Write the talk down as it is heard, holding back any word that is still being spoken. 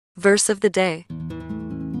Verse of the day,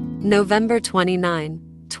 November 29,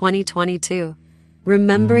 2022.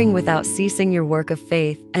 Remembering without ceasing your work of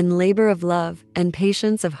faith and labor of love and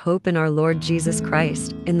patience of hope in our Lord Jesus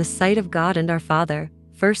Christ, in the sight of God and our Father.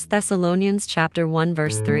 1 Thessalonians chapter 1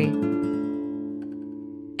 verse 3.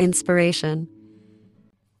 Inspiration.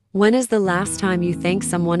 When is the last time you thanked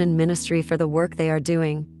someone in ministry for the work they are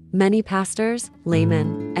doing? Many pastors,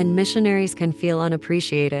 laymen, and missionaries can feel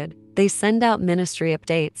unappreciated. They send out ministry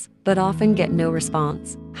updates, but often get no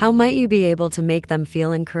response. How might you be able to make them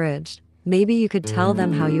feel encouraged? Maybe you could tell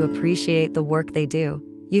them how you appreciate the work they do.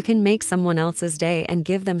 You can make someone else's day and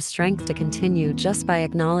give them strength to continue just by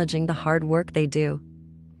acknowledging the hard work they do.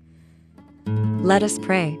 Let us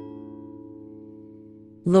pray.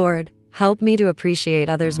 Lord, help me to appreciate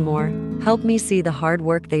others more. Help me see the hard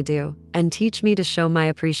work they do, and teach me to show my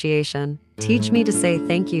appreciation. Teach me to say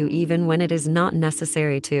thank you even when it is not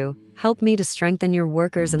necessary to. Help me to strengthen your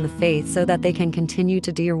workers in the faith so that they can continue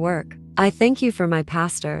to do your work. I thank you for my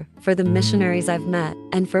pastor, for the missionaries I've met,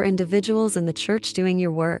 and for individuals in the church doing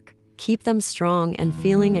your work. Keep them strong and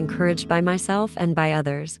feeling encouraged by myself and by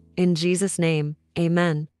others. In Jesus' name,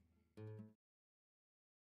 amen.